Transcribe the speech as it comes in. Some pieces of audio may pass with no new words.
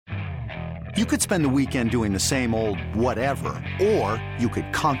You could spend the weekend doing the same old whatever, or you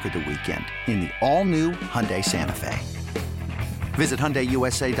could conquer the weekend in the all-new Hyundai Santa Fe. Visit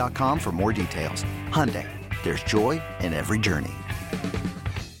HyundaiUSA.com for more details. Hyundai, there's joy in every journey.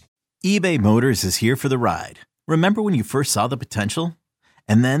 eBay Motors is here for the ride. Remember when you first saw the potential?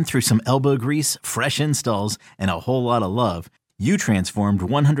 And then through some elbow grease, fresh installs, and a whole lot of love, you transformed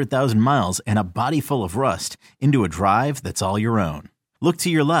 100,000 miles and a body full of rust into a drive that's all your own. Look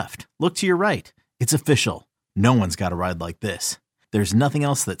to your left. Look to your right. It's official. No one's got a ride like this. There's nothing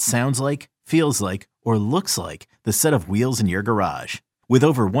else that sounds like, feels like, or looks like the set of wheels in your garage. With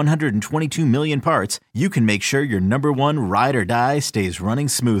over 122 million parts, you can make sure your number one ride or die stays running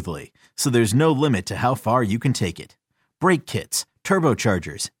smoothly. So there's no limit to how far you can take it. Brake kits,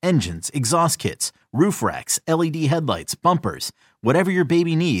 turbochargers, engines, exhaust kits, roof racks, LED headlights, bumpers, whatever your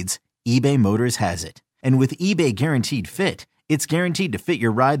baby needs, eBay Motors has it. And with eBay Guaranteed Fit, it's guaranteed to fit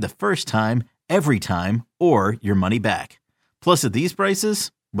your ride the first time, every time, or your money back. Plus, at these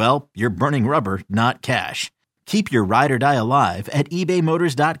prices, well, you're burning rubber, not cash. Keep your ride or die alive at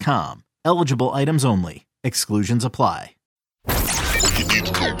ebaymotors.com. Eligible items only. Exclusions apply. When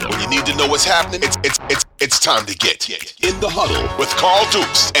you need to know what's happening, it's time to get in the huddle with Carl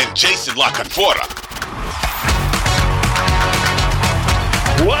Dukes and Jason La Canfora.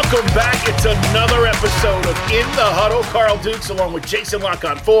 Welcome back. It's another episode of In the Huddle. Carl Dukes along with Jason La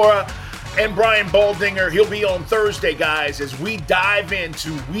Canfora and Brian Baldinger. He'll be on Thursday, guys, as we dive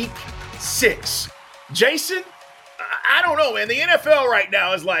into Week 6. Jason, I don't know, man. The NFL right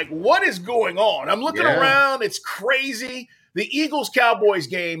now is like, what is going on? I'm looking around. It's crazy. The Eagles-Cowboys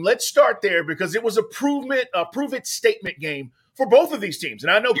game, let's start there because it was a prove-it statement game for both of these teams.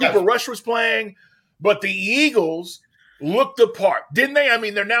 And I know Cooper Rush was playing, but the Eagles looked the part, didn't they? I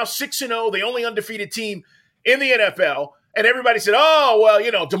mean, they're now 6-0, the only undefeated team in the NFL. And everybody said, oh, well, you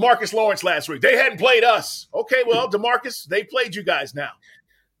know, DeMarcus Lawrence last week. They hadn't played us. Okay, well, DeMarcus, they played you guys now.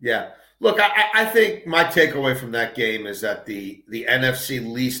 Yeah. Look, I think my takeaway from that game is that the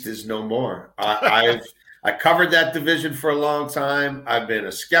NFC least is no more. I covered that division for a long time. I've been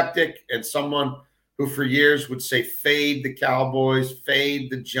a skeptic and someone who for years would say fade the Cowboys, fade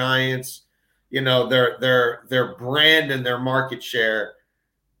the Giants. You know, their brand and their market share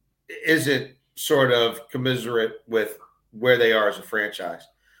isn't sort of commiserate with where they are as a franchise.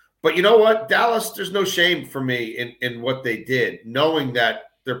 But you know what? Dallas, there's no shame for me in what they did, knowing that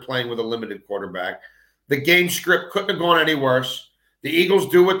they're playing with a limited quarterback. The game script couldn't have gone any worse. The Eagles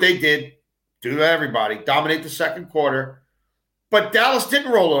do what they did, do to everybody, dominate the second quarter. But Dallas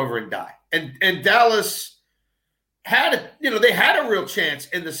didn't roll over and die. And Dallas had they had a real chance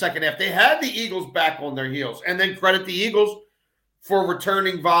in the second half. They had the Eagles back on their heels. And then credit the Eagles for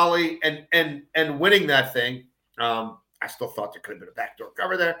returning volley and winning that thing. I still thought there could have been a backdoor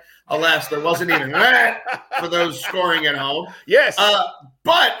cover there. Alas, there wasn't even that for those scoring at home. Yes.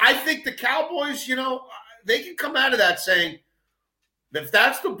 But I think the Cowboys, they can come out of that saying, if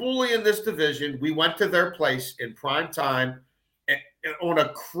that's the bully in this division, we went to their place in prime time on a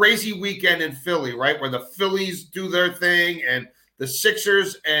crazy weekend in Philly, right, where the Phillies do their thing and the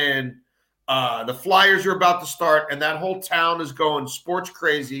Sixers and the Flyers are about to start, and that whole town is going sports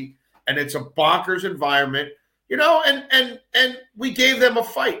crazy, and it's a bonkers environment. And we gave them a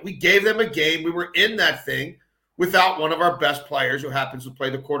fight. We gave them a game. We were in that thing without one of our best players who happens to play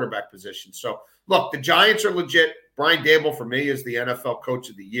the quarterback position. So, look, the Giants are legit. Brian Daboll, for me, is the NFL Coach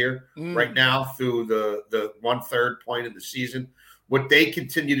of the Year right now through the 1/3 point of the season. What they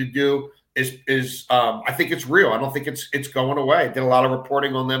continue to do is I think it's real. I don't think it's going away. I did a lot of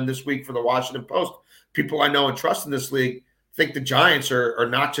reporting on them this week for the Washington Post. People I know and trust in this league think the Giants are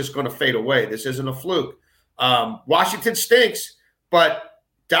not just going to fade away. This isn't a fluke. Washington stinks, but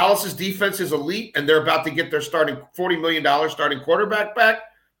Dallas's defense is elite, and they're about to get their starting $40 million starting quarterback back.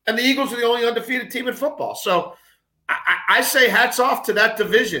 And the Eagles are the only undefeated team in football. So I say hats off to that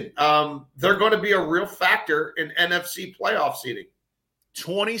division. They're going to be a real factor in NFC playoff seeding.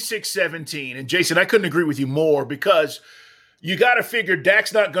 26-17. And Jason, I couldn't agree with you more because you got to figure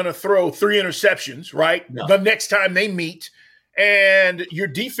Dak's not going to throw 3 interceptions, right? No. The next time they meet. And your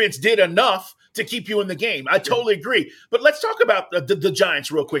defense did enough to keep you in the game. I totally agree. But let's talk about the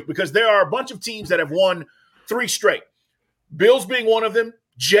Giants real quick because there are a bunch of teams that have won 3 straight. Bills being one of them,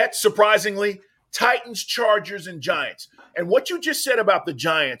 Jets, surprisingly, Titans, Chargers, and Giants. And what you just said about the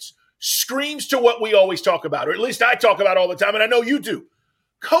Giants screams to what we always talk about, or at least I talk about all the time, and I know you do.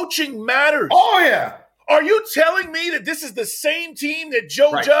 Coaching matters. Oh, yeah. Are you telling me that this is the same team that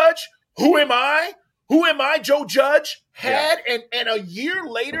Joe Judge, who am I, Joe Judge, had, and a year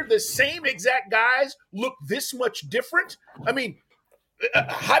later the same exact guys look this much different? I mean,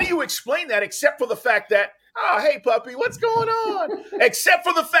 How do you explain that except for the fact that, oh, hey, puppy, what's going on? Except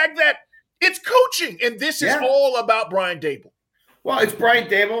for the fact that it's coaching, and this is all about Brian Daboll. Well, it's Brian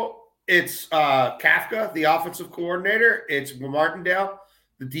Daboll. It's Kafka, the offensive coordinator. It's Martindale,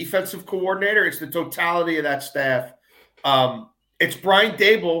 the defensive coordinator. It's the totality of that staff. It's Brian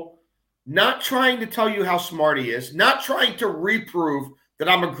Daboll not trying to tell you how smart he is, not trying to reprove that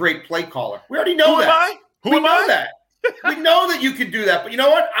I'm a great play caller. We already know that. Who am I? That. We know that you can do that. But you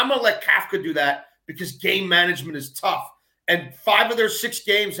know what? I'm going to let Kafka do that because game management is tough. And 5 of their 6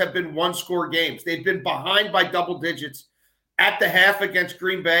 games have been one-score games. They've been behind by double digits at the half against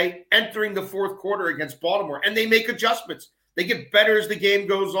Green Bay, entering the fourth quarter against Baltimore. And they make adjustments. They get better as the game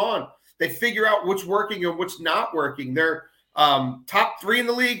goes on. They figure out what's working and what's not working. They're top 3 in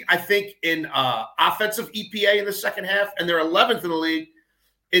the league, I think, in offensive EPA in the second half, and they're 11th in the league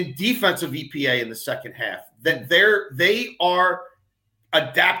in defensive EPA in the second half. That they are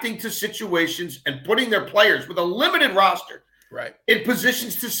adapting to situations and putting their players with a limited roster in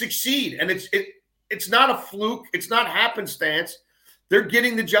positions to succeed. And it's not a fluke. It's not happenstance. They're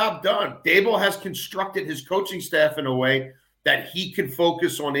getting the job done. Daboll has constructed his coaching staff in a way that he can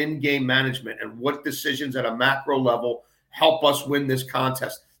focus on in-game management and what decisions at a macro level help us win this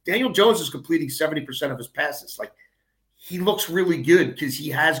contest. Daniel Jones is completing 70% of his passes. Like, he looks really good because he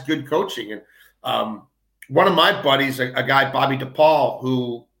has good coaching. And one of my buddies, a guy, Bobby DePaul,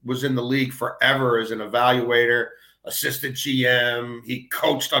 who was in the league forever as an evaluator, assistant GM. He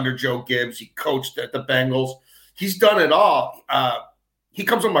coached under Joe Gibbs. He coached at the Bengals. He's done it all. He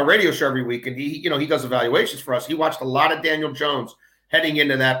comes on my radio show every week, and he does evaluations for us. He watched a lot of Daniel Jones heading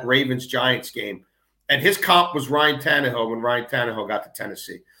into that Ravens-Giants game. And his comp was Ryan Tannehill when Ryan Tannehill got to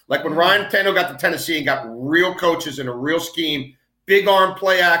Tennessee. Like when Ryan Tannehill got to Tennessee and got real coaches and a real scheme, big arm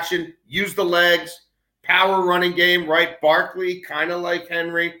play action, use the legs, power running game, right? Barkley, kind of like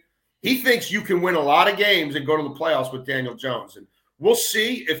Henry. He thinks you can win a lot of games and go to the playoffs with Daniel Jones. And we'll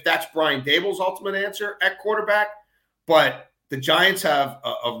see if that's Brian Daboll's ultimate answer at quarterback. But the Giants have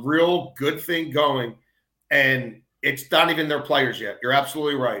a real good thing going, and it's not even their players yet. You're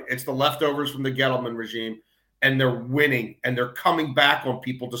absolutely right. It's the leftovers from the Gettleman regime, and they're winning, and they're coming back on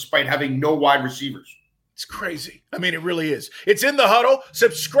people despite having no wide receivers. It's crazy. I mean, it really is. It's In the Huddle.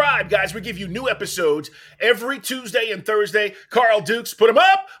 Subscribe, guys. We give you new episodes every Tuesday and Thursday. Carl Dukes, put them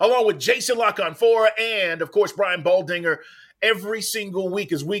up, along with Jason LaCanfora and, of course, Brian Baldinger, every single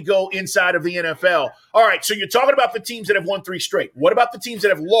week as we go inside of the NFL. All right, so you're talking about the teams that have won 3 straight. What about the teams that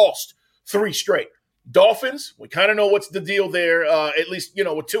have lost 3 straight? Dolphins, we kind of know what's the deal there, at least,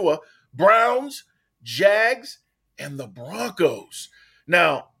 with Tua. Browns, Jags, and the Broncos.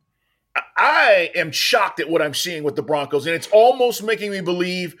 Now, I am shocked at what I'm seeing with the Broncos, and it's almost making me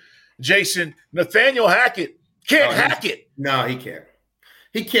believe, Jason, Nathaniel Hackett can't hack it. No, he can't.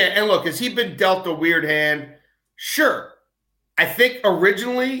 He can't. And look, has he been dealt a weird hand? Sure. I think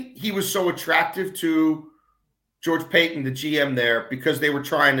originally he was so attractive to George Payton, the GM there, because they were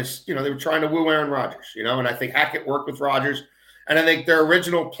trying to woo Aaron Rodgers, and I think Hackett worked with Rodgers. And I think their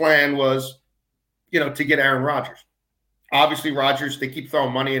original plan was, to get Aaron Rodgers. Obviously, Rodgers, they keep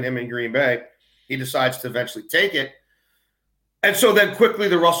throwing money at him in Green Bay. He decides to eventually take it. And so then quickly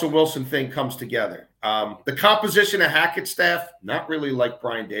the Russell Wilson thing comes together. The composition of Hackett's staff, not really like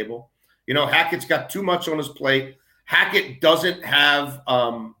Brian Daboll. Hackett's got too much on his plate. Hackett doesn't have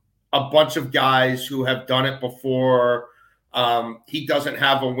a bunch of guys who have done it before. He doesn't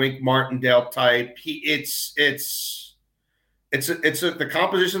have a Wink Martindale type. The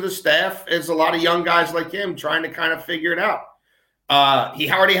composition of the staff is a lot of young guys like him trying to kind of figure it out.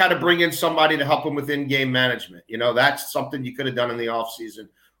 He already had to bring in somebody to help him with in-game management. That's something you could have done in the offseason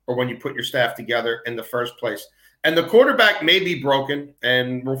or when you put your staff together in the first place. And the quarterback may be broken,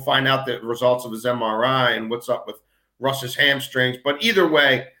 and we'll find out the results of his MRI and what's up with Russ's hamstrings. But either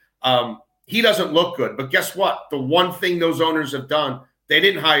way, he doesn't look good. But guess what? The one thing those owners have done, they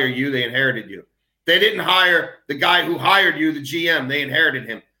didn't hire you, they inherited you. They didn't hire the guy who hired you, the GM. They inherited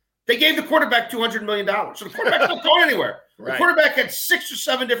him. They gave the quarterback $200 million. So the quarterback's not going anywhere. Right. The quarterback had 6 or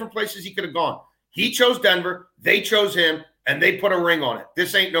 7 different places he could have gone. He chose Denver. They chose him, and they put a ring on it.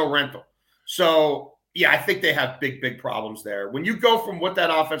 This ain't no rental. So, yeah, I think they have big, big problems there. When you go from what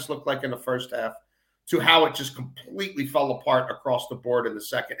that offense looked like in the first half to how it just completely fell apart across the board in the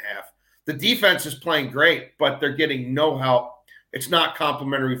second half, the defense is playing great, but they're getting no help. It's not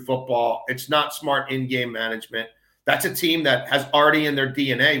complimentary football. It's not smart in-game management. That's a team that has already in their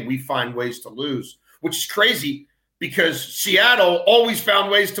DNA, we find ways to lose, which is crazy because Seattle always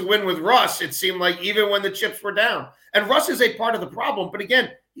found ways to win with Russ. It seemed like even when the chips were down. And Russ is a part of the problem. But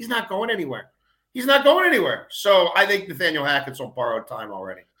again, he's not going anywhere. He's not going anywhere. So I think Nathaniel Hackett's on borrowed time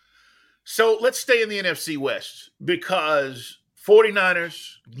already. So let's stay in the NFC West because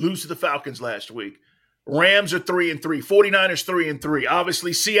 49ers lose to the Falcons last week. Rams are 3-3. 49ers 3-3.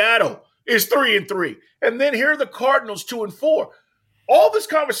 Obviously, Seattle is 3-3. And then here are the Cardinals 2-4. All this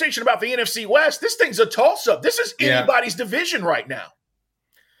conversation about the NFC West, this thing's a toss-up. This is anybody's division right now.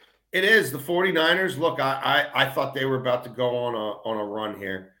 It is. The 49ers, look, I thought they were about to go on a run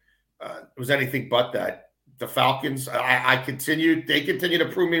here. It was anything but that. The Falcons, they continue to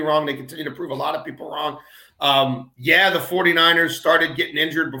prove me wrong. They continue to prove a lot of people wrong. The 49ers started getting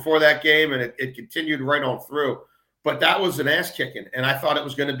injured before that game, and it continued right on through. But that was an ass kicking, and I thought it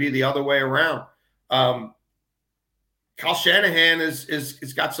was going to be the other way around. Kyle Shanahan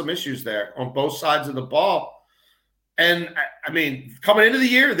is got some issues there on both sides of the ball. And, I mean, coming into the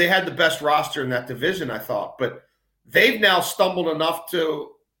year, they had the best roster in that division, I thought. But they've now stumbled enough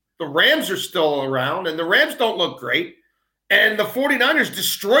to – the Rams are still around, and the Rams don't look great. And the 49ers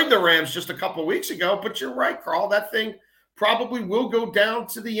destroyed the Rams just a couple of weeks ago. But you're right, Carl. That thing probably will go down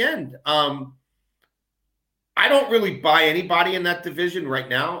to the end. I don't really buy anybody in that division right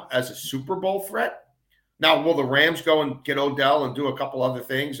now as a Super Bowl threat. Now, will the Rams go and get Odell and do a couple other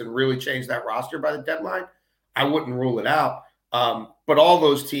things and really change that roster by the deadline? I wouldn't rule it out. But all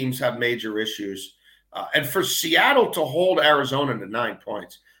those teams have major issues. And for Seattle to hold Arizona to 9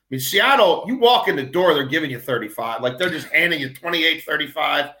 points – I mean, Seattle, you walk in the door, they're giving you 35. Like, they're just handing you 28,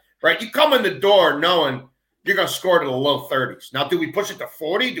 35, right? You come in the door knowing you're going to score to the low 30s. Now, do we push it to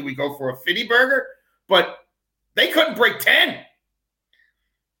 40? Do we go for a 50 burger? But they couldn't break 10.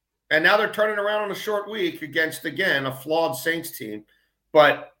 And now they're turning around on a short week against, again, a flawed Saints team.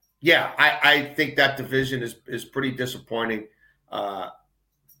 But, yeah, I think that division is pretty disappointing.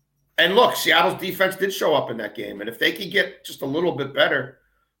 And, look, Seattle's defense did show up in that game. And if they can get just a little bit better –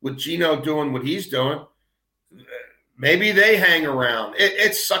 with Geno doing what he's doing, maybe they hang around.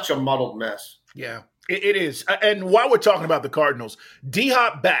 It's such a muddled mess. Yeah, it is. And while we're talking about the Cardinals,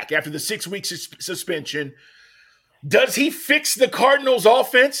 D-Hop back after the 6-week suspension. Does he fix the Cardinals'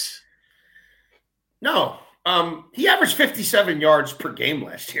 offense? No. He averaged 57 yards per game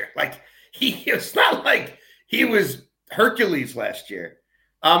last year. Like, it's not like he was Hercules last year.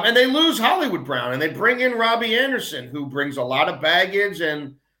 And they lose Hollywood Brown, and they bring in Robbie Anderson, who brings a lot of baggage,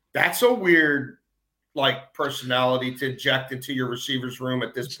 and that's a weird, personality to inject into your receivers room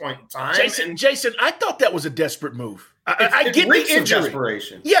at this point in time. Jason, I thought that was a desperate move. I get the injury.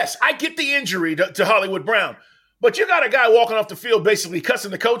 Desperation. Yes, I get the injury to Hollywood Brown. But you got a guy walking off the field basically cussing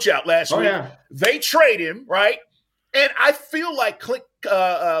the coach out last week. Yeah. They trade him, right? And I feel like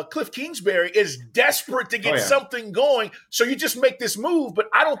Cliff Kingsbury is desperate to get something going. So you just make this move, but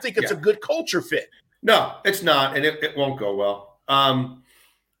I don't think it's a good culture fit. No, it's not, and it won't go well.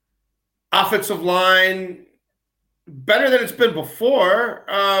 Offensive line, better than it's been before,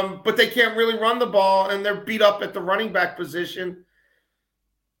 but they can't really run the ball, and they're beat up at the running back position.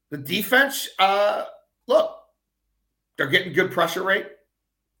 The defense, look, they're getting good pressure rate.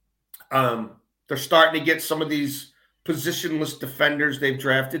 They're starting to get some of these positionless defenders they've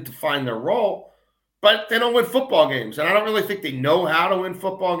drafted to find their role, but they don't win football games. And I don't really think they know how to win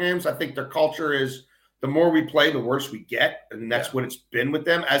football games. I think their culture is the more we play, the worse we get. And that's what it's been with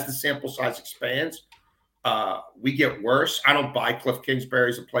them. As the sample size expands, we get worse. I don't buy Cliff Kingsbury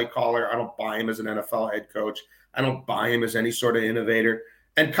as a play caller. I don't buy him as an NFL head coach. I don't buy him as any sort of innovator.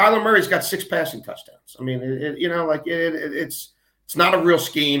 And Kyler Murray's got 6 passing touchdowns. I mean, it's not a real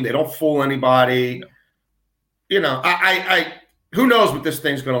scheme. They don't fool anybody. No. You know, I who knows what this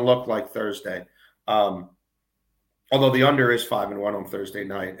thing's going to look like Thursday. Although the under is 5-1 on Thursday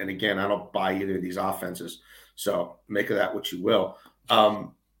night. And again, I don't buy either of these offenses. So make of that what you will. I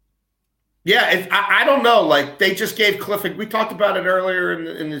don't know. Like, they just gave Cliff, we talked about it earlier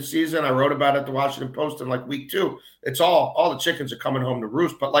in the season. I wrote about it at the Washington Post in week 2. It's all the chickens are coming home to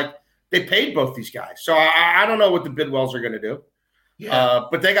roost. But they paid both these guys. So I don't know what the Bidwells are going to do. Yeah.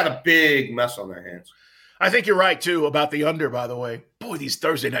 But they got a big mess on their hands. I think you're right, too, about the under, by the way. Boy, these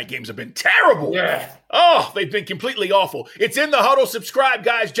Thursday night games have been terrible. Yeah. Oh, they've been completely awful. It's In the Huddle. Subscribe,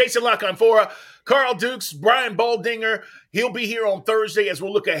 guys. Jason LaCanfora, Carl Dukes, Brian Baldinger. He'll be here on Thursday as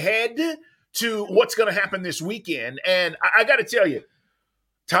we'll look ahead to what's going to happen this weekend. And I got to tell you,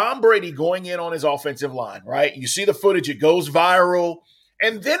 Tom Brady going in on his offensive line, right? You see the footage. It goes viral.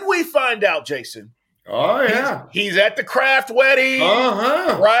 And then we find out, Jason. Oh, yeah. He's at the Kraft wedding,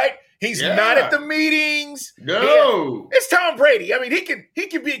 right? He's not at the meetings. No. It's Tom Brady. I mean, he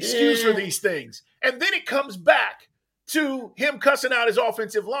can be excused for these things. And then it comes back to him cussing out his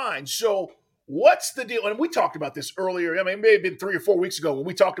offensive line. So What's the deal? And we talked about this earlier. I mean, it may have been 3 or 4 weeks ago when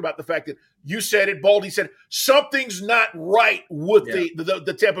we talked about the fact that you said it, Baldy said, something's not right with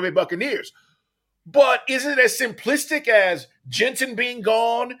the Tampa Bay Buccaneers. But is it as simplistic as Jensen being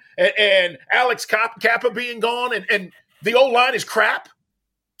gone and Alex Kappa being gone and the O-line is crap?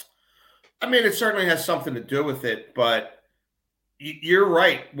 I mean, it certainly has something to do with it, but you're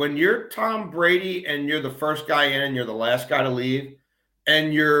right. When you're Tom Brady and you're the first guy in and you're the last guy to leave,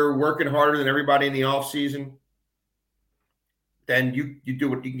 and you're working harder than everybody in the offseason, then you do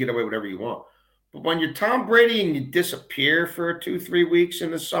what you can get away with whatever you want. But when you're Tom Brady and you disappear for 2-3 weeks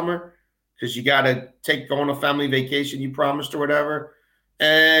in the summer because you got to go on a family vacation you promised or whatever,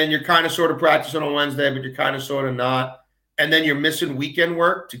 and you're kind of sort of practicing on Wednesday, but you're kind of sort of not, and then you're missing weekend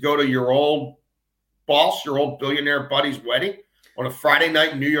work to go to your old boss, your old billionaire buddy's wedding on a Friday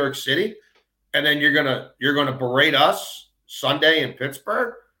night in New York City, and then you're gonna berate us Sunday in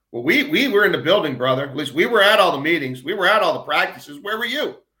Pittsburgh. Well, we were in the building, brother. At least we were at all the meetings. We were at all the practices. Where were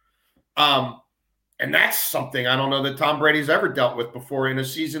you? And that's something I don't know that Tom Brady's ever dealt with before in a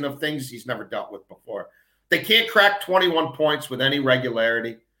season of things he's never dealt with before. They can't crack 21 points with any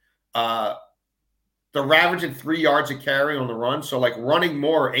regularity. They're averaging 3 yards a carry on the run. So, like, running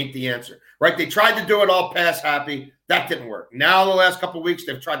more ain't the answer, right? They tried to do it all pass happy. That didn't work. Now, the last couple of weeks,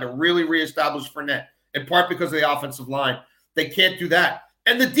 they've tried to really reestablish Fournette, in part because of the offensive line. They can't do that.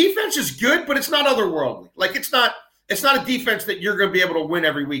 And the defense is good, but it's not otherworldly. Like, it's not a defense that you're going to be able to win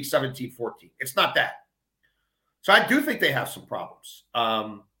every week 17-14. It's not that. So I do think they have some problems.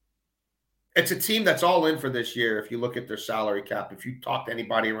 It's a team that's all in for this year if you look at their salary cap. If you talk to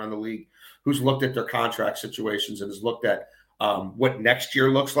anybody around the league who's looked at their contract situations and has looked at what next year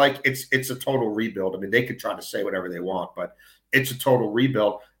looks like, it's a total rebuild. I mean, they could try to say whatever they want, but it's a total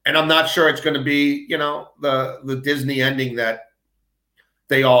rebuild. And I'm not sure it's going to be, the Disney ending that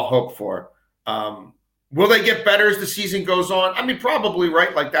they all hope for. Will they get better as the season goes on? I mean, probably,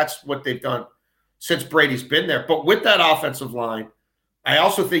 right? Like, that's what they've done since Brady's been there. But with that offensive line, I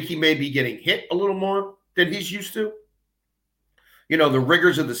also think he may be getting hit a little more than he's used to. The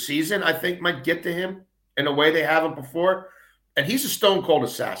rigors of the season, I think, might get to him in a way they haven't before. And he's a stone-cold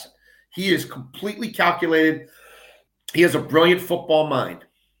assassin. He is completely calculated. He has a brilliant football mind.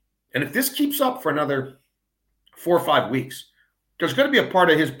 And if this keeps up for another 4 or 5 weeks, there's going to be a part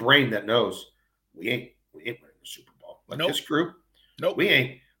of his brain that knows we ain't winning the Super Bowl. Like, this group, we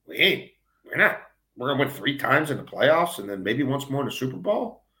ain't. We're not. We're going to win 3 times in the playoffs and then maybe once more in the Super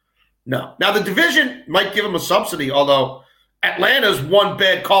Bowl? No. Now, the division might give him a subsidy, although Atlanta's one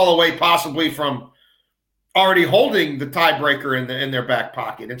bad call away possibly from already holding the tiebreaker in their back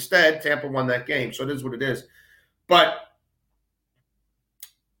pocket. Instead, Tampa won that game, so it is what it is. But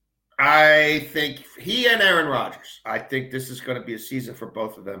I think he and Aaron Rodgers, I think this is going to be a season for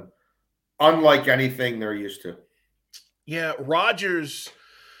both of them, unlike anything they're used to. Yeah, Rodgers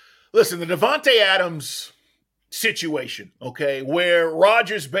 – listen, the Davante Adams situation, okay, where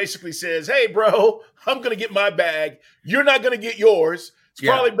Rodgers basically says, hey, bro, I'm going to get my bag. You're not going to get yours. It's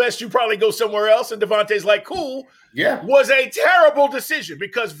probably best you probably go somewhere else. And Davante's like, cool. Yeah. Was a terrible decision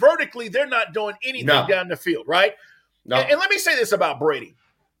because vertically they're not doing anything down the field, right? No. And let me say this about Brady.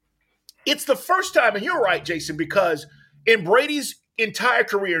 It's the first time, and you're right, Jason, because in Brady's entire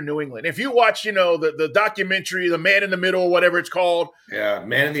career in New England, if you watch, the documentary, The Man in the Middle, whatever it's called. Yeah,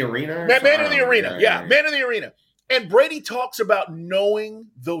 Man in the Arena. Man in the Arena. Yeah, Man in the Arena. And Brady talks about knowing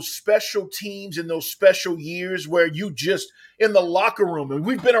those special teams in those special years where you just, in the locker room, and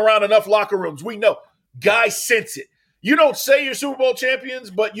we've been around enough locker rooms, we know, guys sense it. You don't say you're Super Bowl champions,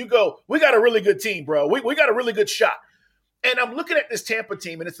 but you go, we got a really good team, bro. We got a really good shot. And I'm looking at this Tampa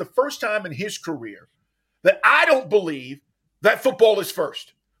team, and it's the first time in his career that I don't believe that football is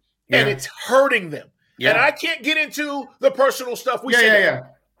first. Yeah. And it's hurting them. Yeah. And I can't get into the personal stuff we say.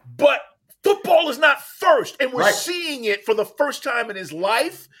 But football is not first. And we're seeing it for the first time in his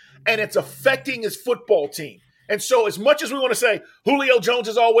life, and it's affecting his football team. And so as much as we want to say Julio Jones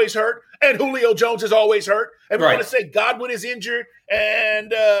is always hurt, and Julio Jones is always hurt, and we want to say Godwin is injured,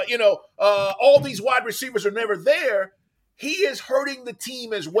 and, all these wide receivers are never there, he is hurting the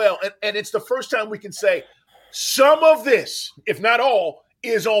team as well. And it's the first time we can say some of this, if not all,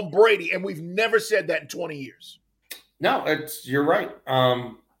 is on Brady. And we've never said that in 20 years. No, you're right.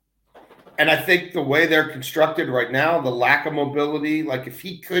 And I think the way they're constructed right now, the lack of mobility, like if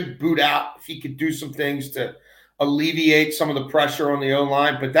he could boot out, if he could do some things to alleviate some of the pressure on the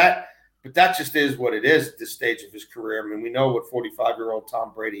O-line, but that just is what it is at this stage of his career. I mean, we know what 45-year-old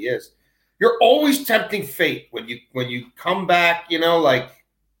Tom Brady is. You're always tempting fate when you come back,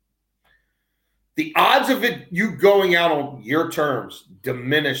 the odds of it you going out on your terms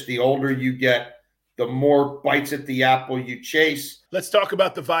diminish the older you get, the more bites at the apple you chase. Let's talk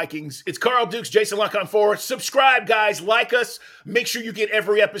about the Vikings. It's Carl Dukes, Jason LaConfora. Subscribe, guys. Like us. Make sure you get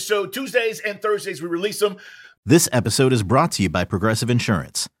every episode. Tuesdays and Thursdays, we release them. This episode is brought to you by Progressive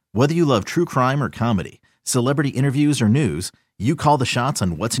Insurance. Whether you love true crime or comedy, celebrity interviews or news, you call the shots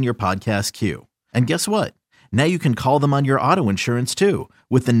on what's in your podcast queue. And guess what? Now you can call them on your auto insurance too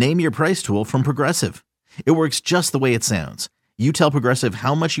with the Name Your Price tool from Progressive. It works just the way it sounds. You tell Progressive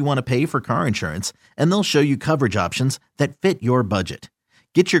how much you want to pay for car insurance, and they'll show you coverage options that fit your budget.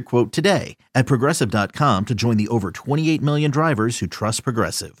 Get your quote today at Progressive.com to join the over 28 million drivers who trust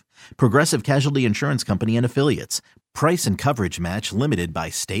Progressive. Progressive Casualty Insurance Company and Affiliates. Price and coverage match limited by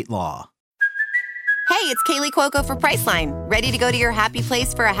state law. Hey, it's Kaylee Cuoco for Priceline. Ready to go to your happy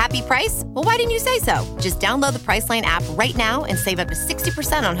place for a happy price? Well, why didn't you say so? Just download the Priceline app right now and save up to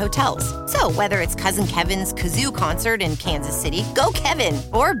 60% on hotels. So whether it's Cousin Kevin's Kazoo Concert in Kansas City, go Kevin,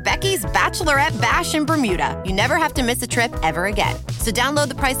 or Becky's Bachelorette Bash in Bermuda, you never have to miss a trip ever again. So download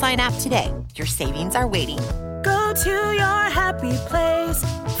the Priceline app today. Your savings are waiting. Go to your happy place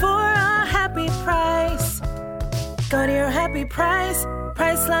for a happy price. Go to your happy price,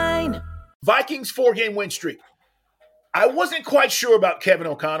 Priceline. Vikings 4-game win streak. I wasn't quite sure about Kevin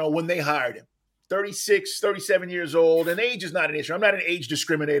O'Connell when they hired him. 36, 37 years old, and age is not an issue. I'm not an age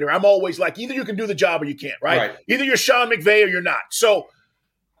discriminator. I'm always like, either you can do the job or you can't, right? Either you're Sean McVay or you're not. So,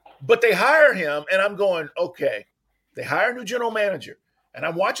 but they hire him, and I'm going, okay. They hire a new general manager, and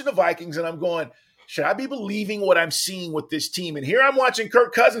I'm watching the Vikings, and I'm going, should I be believing what I'm seeing with this team? And here I'm watching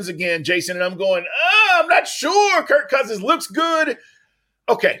Kirk Cousins again, Jason, and I'm going, I'm not sure. Kirk Cousins looks good.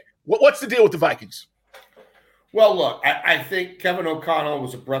 Okay. What's the deal with the Vikings? Well, look, I think Kevin O'Connell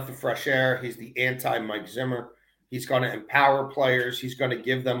was a breath of fresh air. He's the anti-Mike Zimmer. He's going to empower players. He's going to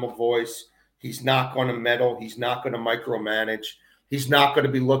give them a voice. He's not going to meddle. He's not going to micromanage. He's not going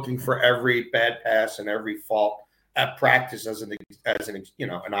to be looking for every bad pass and every fault at practice as an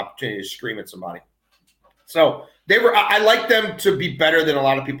opportunity to scream at somebody. So I like them to be better than a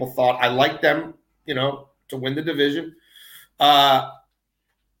lot of people thought. I like them, to win the division.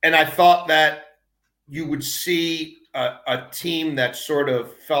 And I thought that you would see a team that sort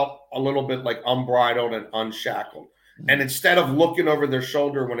of felt a little bit like unbridled and unshackled. And instead of looking over their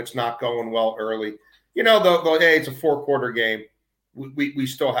shoulder when it's not going well early, hey, it's a 4-quarter game. We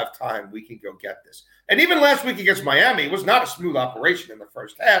still have time. We can go get this. And even last week against Miami, it was not a smooth operation in the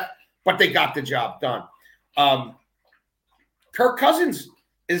first half, but they got the job done. Kirk Cousins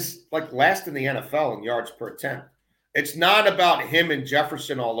is like last in the NFL in yards per attempt. It's not about him and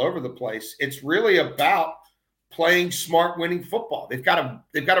Jefferson all over the place. It's really about playing smart, winning football. They've got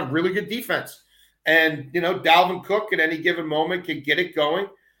a really good defense. And, Dalvin Cook at any given moment can get it going.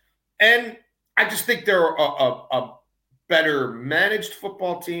 And I just think they're a better managed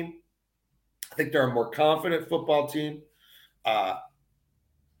football team. I think they're a more confident football team. And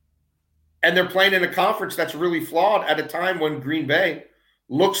they're playing in a conference that's really flawed at a time when Green Bay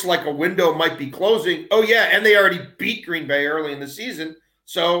looks like a window might be closing. Oh, yeah, and they already beat Green Bay early in the season.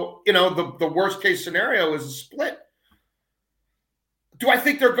 So, the worst-case scenario is a split. Do I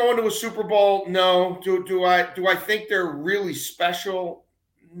think they're going to a Super Bowl? No. Do I think they're really special?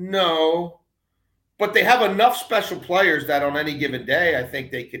 No. But they have enough special players that on any given day, I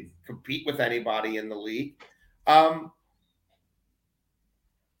think they could compete with anybody in the league.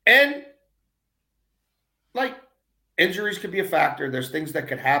 Injuries could be a factor. There's things that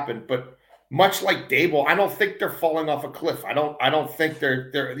could happen, but much like Dable, I don't think they're falling off a cliff. I don't think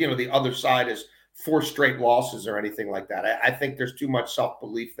they're the other side is 4 straight losses or anything like that. I think there's too much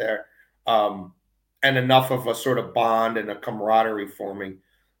self-belief there, and enough of a sort of bond and a camaraderie forming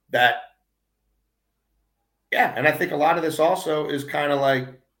that, yeah. And I think a lot of this also is kind of like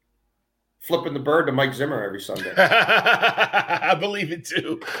flipping the bird to Mike Zimmer every Sunday. I believe it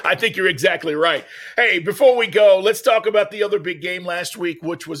too. I think you're exactly right. Hey, before we go, let's talk about the other big game last week,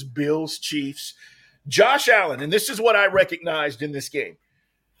 which was Bills-Chiefs. Josh Allen, and this is what I recognized in this game.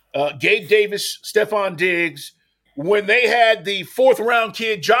 Gabe Davis, Stephon Diggs, when they had the 4th-round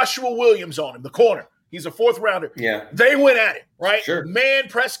kid, Joshua Williams, on him, the corner. He's a 4th rounder. Yeah. They went at him, right? Sure. Man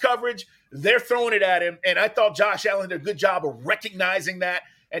press coverage, they're throwing it at him, and I thought Josh Allen did a good job of recognizing that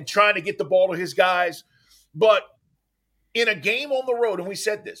and trying to get the ball to his guys. But in a game on the road, and we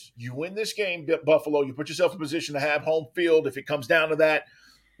said this, you win this game, Buffalo, you put yourself in position to have home field if it comes down to that,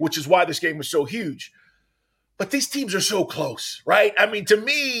 which is why this game was so huge. But these teams are so close, right? I mean, to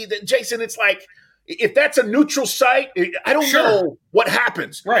me, Jason, it's like, if that's a neutral site, I don't know what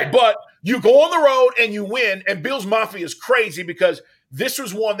happens. Right. But you go on the road and you win, and Bills Mafia is crazy because this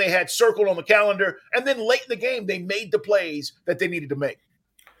was one they had circled on the calendar, and then late in the game, they made the plays that they needed to make.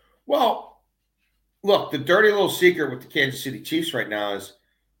 Well, look, the dirty little secret with the Kansas City Chiefs right now is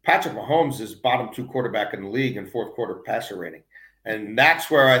Patrick Mahomes is bottom 2 quarterback in the league in fourth quarter passer rating. And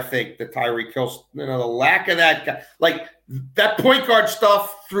that's where I think the Tyreek Hill, the lack of that guy, like that point guard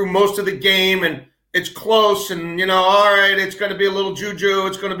stuff through most of the game, and it's close, and, all right, it's going to be a little Juju,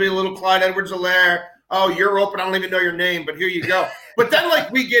 it's going to be a little Clyde Edwards-Helaire. Oh, you're open, I don't even know your name, but here you go. But then,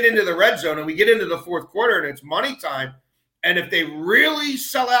 we get into the red zone, and we get into the fourth quarter, and it's money time. And if they really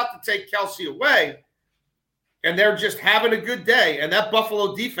sell out to take Kelsey away, and they're just having a good day, and that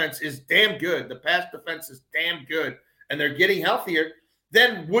Buffalo defense is damn good, the pass defense is damn good, and they're getting healthier,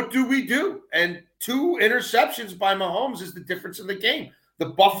 then what do we do? And 2 interceptions by Mahomes is the difference in the game. The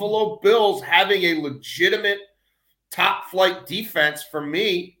Buffalo Bills having a legitimate top-flight defense for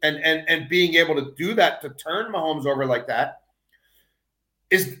me and being able to do that, to turn Mahomes over like that,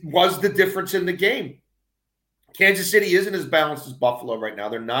 was the difference in the game. Kansas City isn't as balanced as Buffalo right now.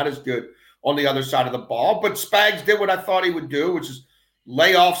 They're not as good on the other side of the ball, but Spags did what I thought he would do, which is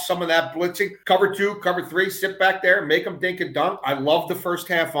lay off some of that blitzing. Cover 2, cover 3, sit back there, make them dink and dunk. I love the first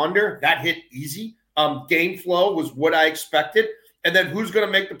half under. That hit easy. Game flow was what I expected. And then who's going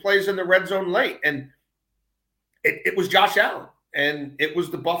to make the plays in the red zone late? And it was Josh Allen, and it was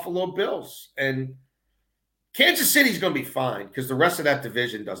the Buffalo Bills. And Kansas City's going to be fine because the rest of that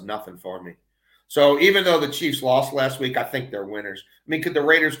division does nothing for me. So even though the Chiefs lost last week, I think they're winners. I mean, could the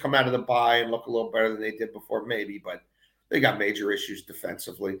Raiders come out of the bye and look a little better than they did before? Maybe, but they got major issues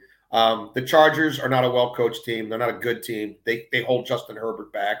defensively. The Chargers are not a well-coached team. They're not a good team. They hold Justin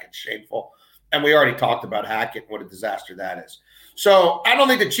Herbert back. It's shameful. And we already talked about Hackett, what a disaster that is. So I don't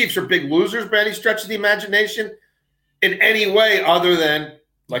think the Chiefs are big losers by any stretch of the imagination in any way other than,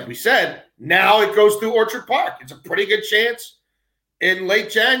 like we said, now it goes through Orchard Park. It's a pretty good chance in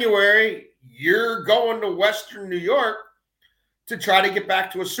late January you're going to Western New York to try to get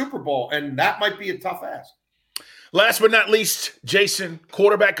back to a Super Bowl, and that might be a tough ask. Last but not least, Jason,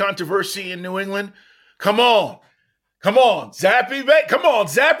 quarterback controversy in New England. Come on. Zappe, come on.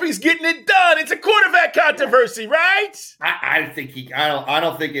 Zappe's getting it done. It's a quarterback controversy, right? I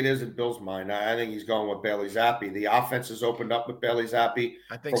don't think it is in Bill's mind. I think he's going with Bailey Zappi. The offense has opened up with Bailey Zappi.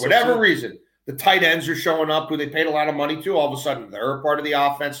 For whatever reason. The tight ends are showing up, who they paid a lot of money to. All of a sudden, they're a part of the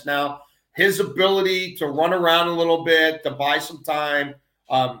offense now. His ability to run around a little bit, to buy some time,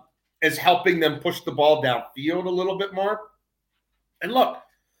 is helping them push the ball downfield a little bit more. And look,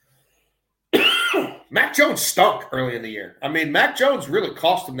 Mac Jones stunk early in the year. I mean, Mac Jones really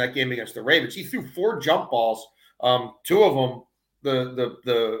cost him that game against the Ravens. He threw 4 jump balls. 2 of them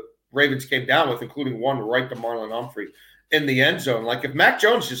the Ravens came down with, including one right to Marlon Humphrey in the end zone. Like, if Mac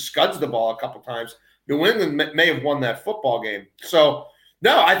Jones just scuds the ball a couple times, New England may have won that football game. So,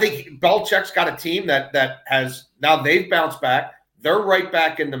 no, I think Belichick's got a team that has – now they've bounced back. They're right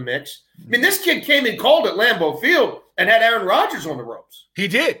back in the mix. I mean, this kid came in cold at Lambeau Field and had Aaron Rodgers on the ropes. He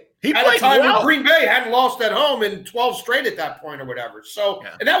did. He at a time when Green Bay hadn't lost at home in 12 straight at that point or whatever. So,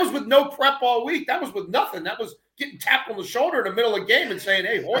 And that was with no prep all week. That was with nothing. That was getting tapped on the shoulder in the middle of the game and saying,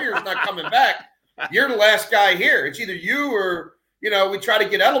 hey, Hoyer's not coming back. You're the last guy here. It's either you or, we try to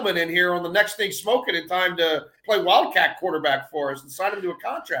get Edelman in here on the next thing smoking in time to play Wildcat quarterback for us and sign him to a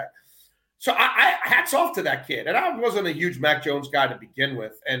contract. So I hats off to that kid. And I wasn't a huge Mac Jones guy to begin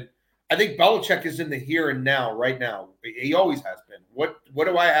with. And I think Belichick is in the here and now, right now. He always has been. What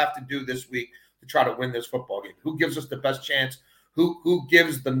do I have to do this week to try to win this football game? Who gives us the best chance? Who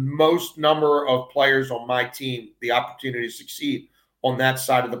gives the most number of players on my team the opportunity to succeed on that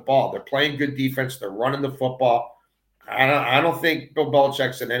side of the ball? They're playing good defense. They're running the football. I don't think Bill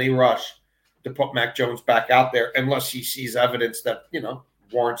Belichick's in any rush to put Mac Jones back out there unless he sees evidence that,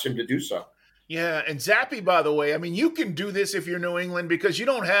 warrants him to do so. Yeah, and Zappe, by the way, I mean, you can do this if you're New England because you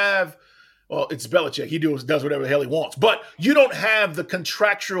don't have – well, it's Belichick. He does whatever the hell he wants. But you don't have the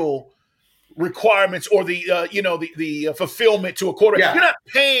contractual requirements or the fulfillment to a quarterback. Yeah. You're not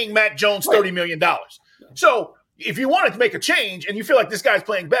paying Mac Jones $30 million. So if you wanted to make a change and you feel like this guy's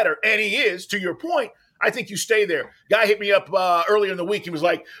playing better, and he is, to your point, I think you stay there. Guy hit me up earlier in the week. He was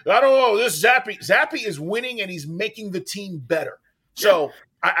like, I don't know, this Zappe. Zappe is winning, and he's making the team better. So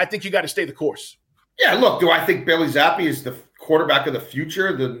I think you got to stay the course. Yeah, look, do I think Bailey Zappe is the quarterback of the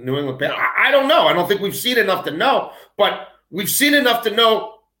future, the New England Patriots? I don't know. I don't think we've seen enough to know, but we've seen enough to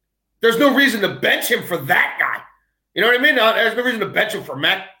know there's no reason to bench him for that guy. You know what I mean? There's no reason to bench him for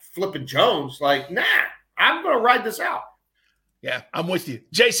Mac flipping Jones. Like, nah, I'm going to ride this out. Yeah, I'm with you.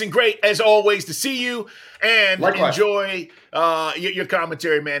 Jason, great as always to see you and Likewise. Enjoy your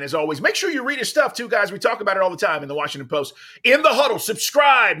commentary, man, as always. Make sure you read his stuff, too, guys. We talk about it all the time in the Washington Post. In the Huddle,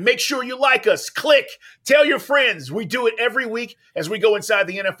 subscribe. Make sure you like us. Click. Tell your friends. We do it every week as we go inside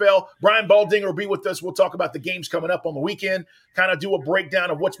the NFL. Brian Baldinger will be with us. We'll talk about the games coming up on the weekend, kind of do a breakdown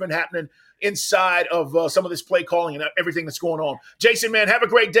of what's been happening inside of some of this play calling and everything that's going on. Jason, man, have a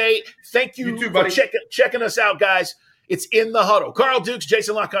great day. Thank you, too, for buddy. checking us out, guys. It's In the Huddle. Carl Dukes,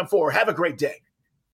 Jason Lock on 4. Have a great day.